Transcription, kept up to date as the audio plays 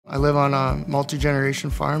I live on a multi-generation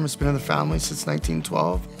farm. It's been in the family since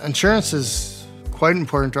 1912. Insurance is quite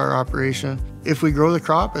important to our operation. If we grow the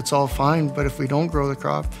crop, it's all fine, but if we don't grow the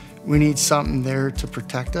crop, we need something there to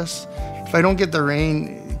protect us. If I don't get the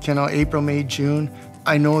rain, April, May, June,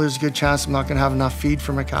 I know there's a good chance I'm not gonna have enough feed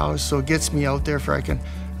for my cows, so it gets me out there for I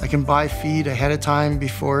can buy feed ahead of time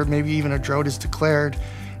before maybe even a drought is declared,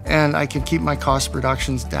 and I can keep my cost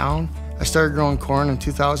reductions down. I started growing corn in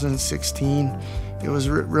 2016. It was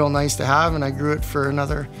real nice to have, and I grew it for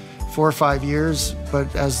another 4 or 5 years,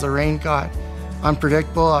 but as the rain got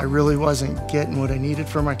unpredictable, I really wasn't getting what I needed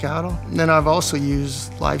for my cattle. And then I've also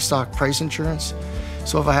used livestock price insurance.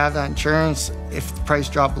 So if I have that insurance, if the price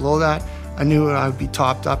dropped below that, I knew I would be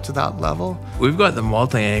topped up to that level. We've got the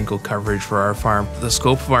multi-angle coverage for our farm. The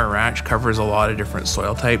scope of our ranch covers a lot of different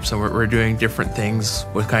soil types, and we're doing different things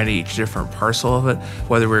with kind of each different parcel of it.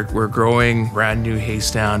 Whether we're growing brand new hay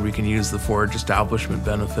stand, we can use the forage establishment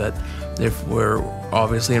benefit. If we're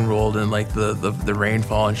obviously enrolled in like the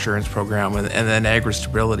rainfall insurance program and then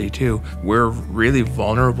agri-stability too, we're really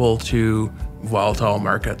vulnerable to volatile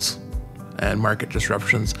markets and market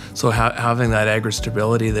disruptions. So having that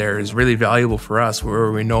agri-stability there is really valuable for us,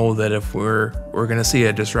 where we know that if we're going to see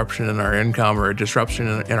a disruption in our income or a disruption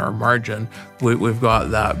in our margin, we've got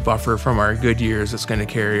that buffer from our good years that's going to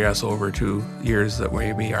carry us over to years that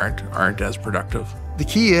maybe aren't as productive. The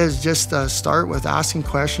key is just to start with asking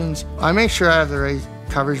questions. I make sure I have the right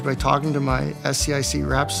coverage by talking to my SCIC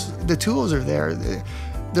reps. The tools are there.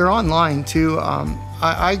 They're online too.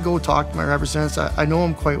 I go talk to my representatives. I know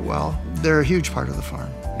them quite well. They're a huge part of the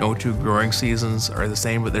farm. No two growing seasons are the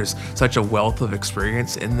same, but there's such a wealth of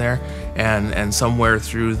experience in there, and somewhere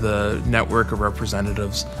through the network of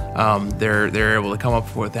representatives, they're able to come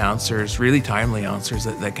up with answers, really timely answers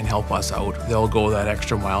that can help us out. They'll go that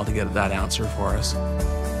extra mile to get that answer for us.